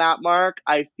out on that mark,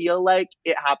 I feel like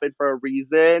it happened for a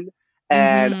reason.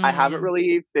 And I haven't Mm-hmm.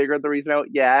 really figured the reason out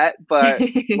yet, but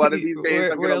one of these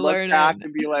days I'm We're gonna look back learning.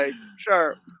 and be like,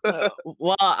 sure.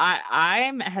 Well,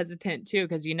 I'm hesitant too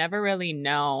because you never really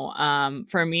know.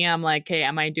 For me, I'm like, hey,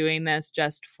 am I doing this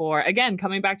just for again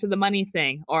coming back to the money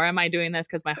thing, or am I doing this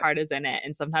because my heart is in it?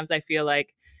 And sometimes I feel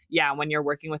like, yeah, when you're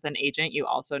working with an agent, you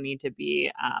also need to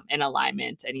be in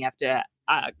alignment, and you have to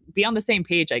be on the same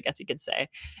page, I guess you could say.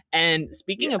 And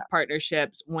speaking Yeah. of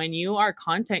partnerships, when you are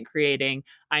content creating,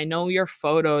 I know your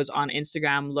photos on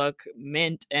Instagram look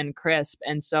mint and crisp.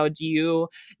 And so,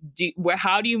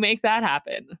 how do you make that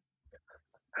happen?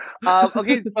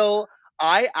 Okay, so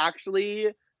I actually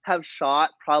have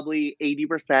shot probably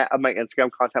 80% of my Instagram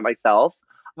content myself,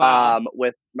 Wow.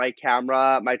 with my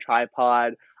camera, my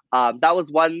tripod. That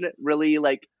was one really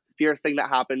like fierce thing that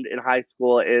happened in high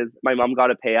school is my mom got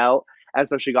a payout, and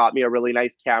so she got me a really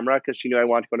nice camera because she knew I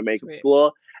wanted to go to makeup Sweet.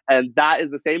 school, and that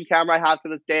is the same camera I have to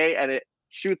this day, and it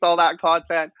shoots all that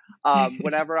content.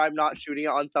 Whenever I'm not shooting it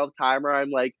on self timer,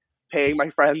 I'm like paying my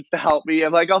friends to help me.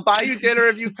 I'm like, I'll buy you dinner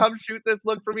if you come shoot this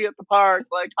look for me at the park.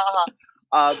 Like,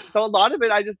 haha. So a lot of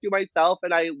it I just do myself,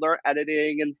 and I learned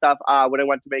editing and stuff. When I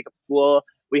went to makeup school,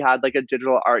 we had like a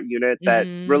digital art unit that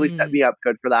really set Mm, me up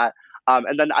good for that.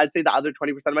 And then I'd say the other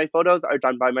 20% of my photos are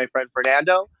done by my friend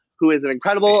Fernando, who is an sweet.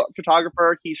 incredible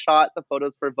photographer. He shot the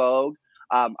photos for Vogue,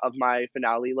 of my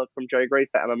finale look from Drag Race,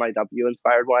 the MMIW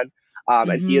inspired one.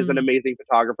 And he is an Mhm. amazing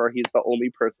photographer. He's the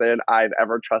only person I've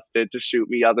ever trusted to shoot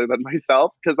me other than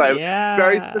myself because I'm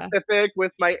very Yeah. specific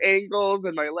with my angles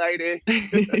and my lighting.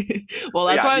 Well,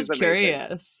 But that's yeah, why I he's was amazing.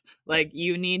 curious. Like,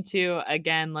 you need to,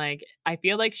 again, like, I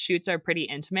feel like shoots are pretty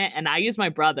intimate, and I use my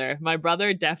brother. My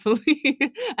brother definitely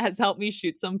has helped me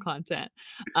shoot some content.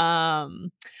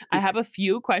 Um, I have a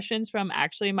few questions from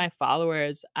actually my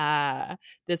followers.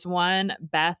 This one,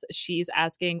 Beth, she's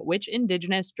asking, which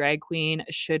Indigenous drag queen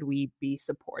should we be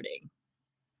supporting?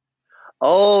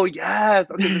 Oh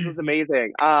yes. Okay, this is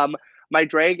amazing. My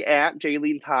drag aunt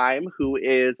Jaylene Time, who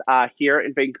is here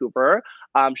in Vancouver,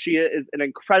 she is an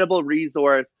incredible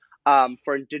resource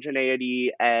for indigeneity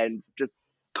and just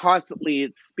constantly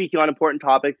speaking on important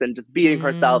topics and just being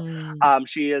herself. Mm.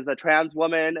 She is a trans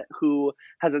woman who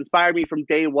has inspired me from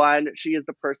day one. She is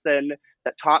the person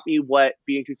that taught me what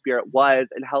being two spirit was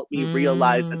and helped me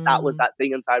realize that that was Mm. that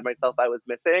thing inside myself I was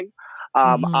missing.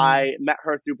 Mhm. I met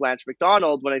her through Blanche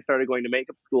McDonald when I started going to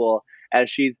makeup school, and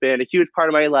she's been a huge part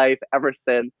of my life ever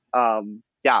since.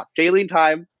 Yeah, Jaylene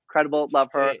Time, incredible, love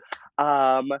her. Sweet.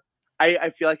 Um, I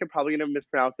feel like I'm probably gonna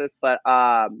mispronounce this, but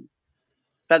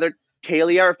Feather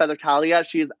Talia or Feather Talia,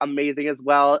 she's amazing as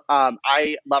well.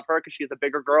 I love her because she's a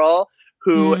bigger girl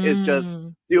who is just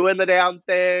Mm. doing the damn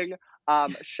thing.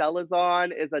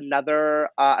 Shelazon is another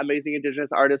amazing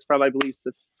Indigenous artist from, I believe,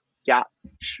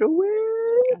 Saskatchewan.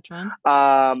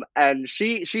 Saskatchewan? And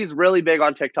she's really big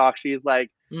on TikTok. She's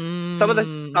like some of the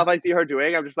Mm. stuff I see her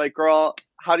doing, I'm just like, girl,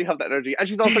 how do you have that energy? And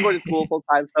she's also going to school full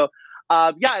time. So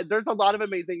yeah, there's a lot of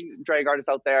amazing drag artists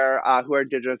out there who are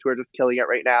Indigenous who are just killing it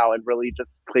right now and really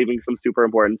just claiming some super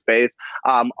important space.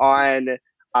 On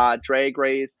Drag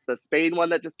Race, the Spain one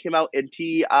that just came out,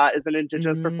 Inti is an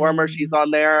Indigenous performer. She's Mm.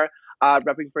 on there.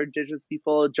 Repping for Indigenous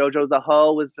people. Jojo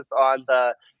Zaho was just on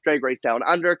the Drag Race Down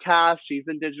Under cast. She's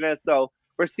Indigenous. So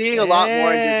we're seeing a lot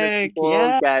more Indigenous Sick. people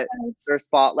Yes. get their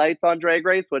spotlights on Drag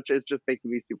Race, which is just making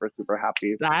me super, super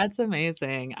happy. That's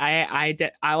amazing. I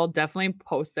will definitely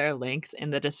post their links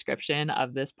in the description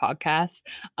of this podcast.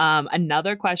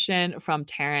 Another question from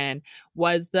Taryn: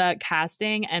 was the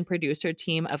casting and producer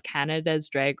team of Canada's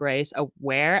Drag Race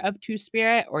aware of Two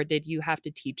Spirit, or did you have to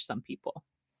teach some people?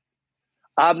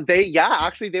 Yeah,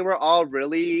 actually, they were all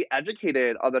really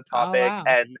educated on the Oh topic. wow.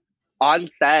 And on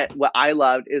set, what I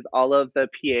loved is all of the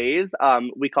PAs.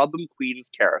 We called them Queen's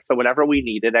Care. So whenever we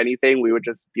needed anything, we would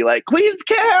just be like, Queen's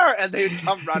Care! And they'd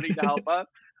come running to help us.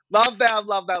 Love them,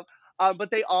 love them.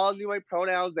 But they all knew my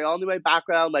pronouns, they all knew my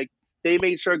background. Like, they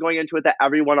made sure going into it that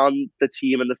everyone on the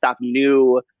team and the staff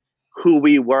knew who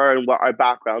we were and what our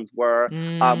backgrounds were,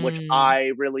 which Mm.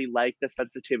 I really like the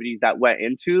sensitivity that went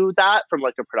into that from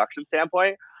like a production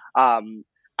standpoint. Um,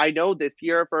 I know this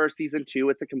year for season two,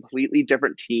 it's a completely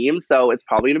different team, so it's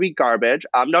probably gonna be garbage.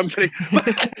 No, I'm kidding.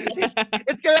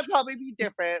 It's gonna probably be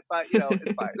different, but you know,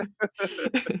 it's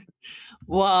fine.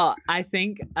 Well, I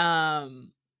think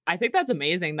that's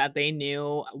amazing that they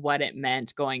knew what it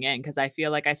meant going in because I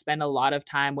feel like I spend a lot of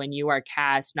time when you are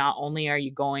cast, not only are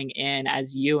you going in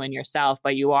as you and yourself,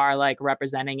 but you are like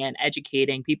representing and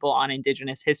educating people on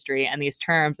Indigenous history and these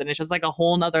terms. And it's just like a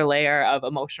whole nother layer of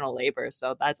emotional labor.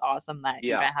 So that's awesome that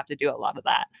you Yeah. don't have to do a lot of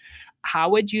that. How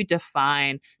would you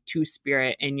define Two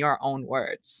Spirit in your own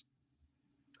words?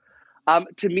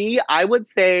 To me, I would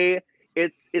say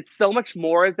it's so much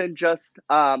more than just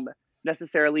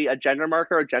necessarily a gender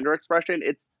marker or gender expression.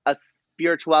 It's a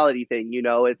spirituality thing, you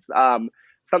know. It's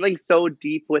something so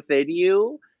deep within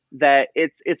you that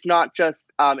it's not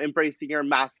just embracing your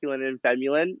masculine and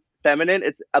feminine.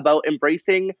 It's about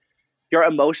embracing your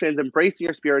emotions, embracing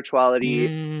your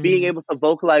spirituality, being able to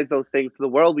vocalize those things to the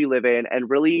world we live in, and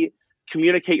really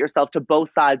communicate yourself to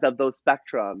both sides of those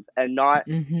spectrums, and not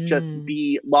just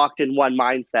be locked in one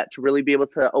mindset, to really be able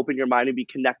to open your mind and be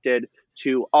connected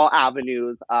to all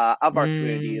avenues of our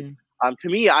communities. To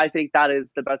me, I think that is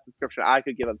the best description I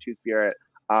could give of Two Spirit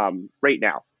right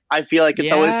now. I feel like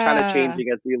it's always kind of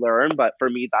changing as we learn, but for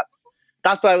me,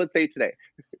 that's what I would say today.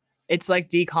 It's like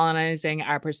decolonizing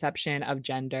our perception of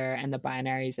gender and the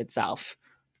binaries itself.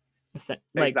 Like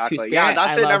Exactly. Two Spirit, Yeah, that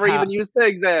I shit love never how- even used to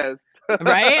exist.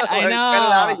 Right? Like, I get it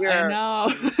out of know. here. I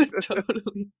know.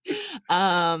 Totally.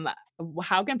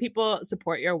 How can people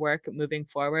support your work moving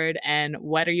forward, and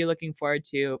what are you looking forward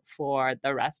to for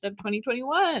the rest of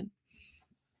 2021?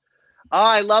 Oh,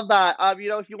 I love that. You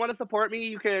know, if you want to support me,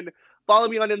 you can follow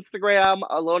me on Instagram,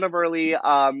 Alona Verley.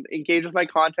 Engage with my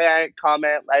content,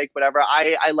 comment, like whatever.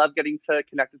 I love getting to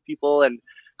connect with people and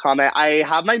comment. I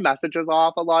have my messages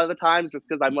off a lot of the times just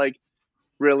because I'm like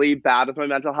really bad with my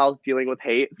mental health dealing with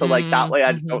hate. So like that way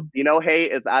I just don't see no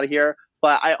hate. It's out of here.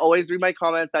 But I always read my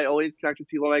comments. I always connect with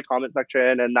people in my comment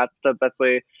section, and that's the best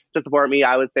way to support me,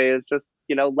 I would say, is just,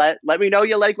 you know, let me know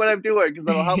you like what I'm doing, because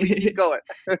it'll help me keep going.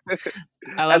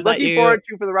 I love And that looking forward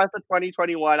to, for the rest of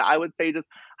 2021, I would say just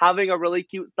having a really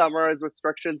cute summer as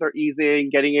restrictions are easing,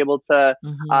 getting able to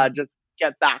just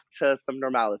get back to some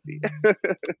normalcy.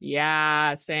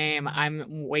 Yeah, same. I'm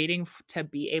waiting to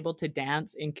be able to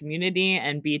dance in community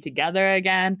and be together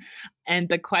again. And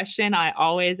the question I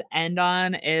always end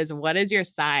on is, what is your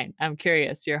sign? I'm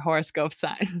curious, your horoscope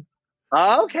sign.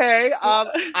 Okay.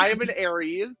 I am an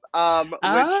Aries,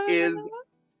 which is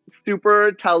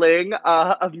super telling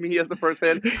of me as a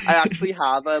person. I actually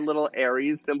have a little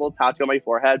Aries symbol tattoo on my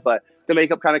forehead, but the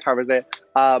makeup kind of covers it.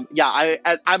 Yeah,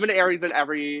 I'm an Aries in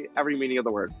every meaning of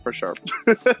the word, for sure.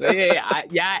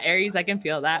 Yeah, Aries, I can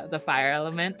feel that, the fire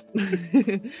element.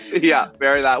 Yeah,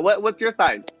 very that. What's your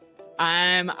sign?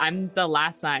 I'm the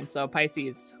last sign, so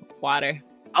Pisces, water.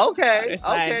 Okay.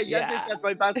 Sign, Okay. yeah. Yes.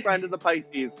 My best friend is a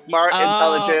Pisces. Smart,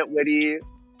 intelligent, witty.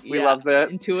 We loves it.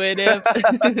 Intuitive.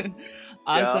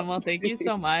 Awesome. Well, thank you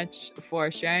so much for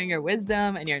sharing your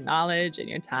wisdom and your knowledge and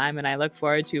your time. And I look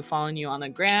forward to following you on the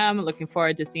gram. Looking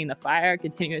forward to seeing the fire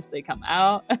continuously come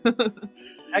out.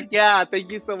 Heck yeah.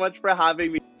 Thank you so much for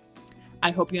having me.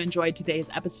 I hope you enjoyed today's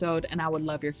episode, and I would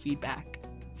love your feedback.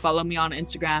 Follow me on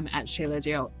Instagram at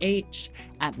Shayla0H,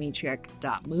 at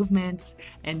matriarch.movement.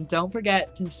 And don't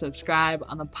forget to subscribe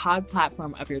on the pod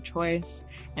platform of your choice,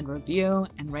 and review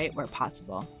and rate where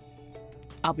possible.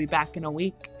 I'll be back in a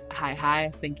week.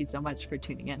 Hi. Thank you so much for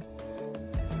tuning in.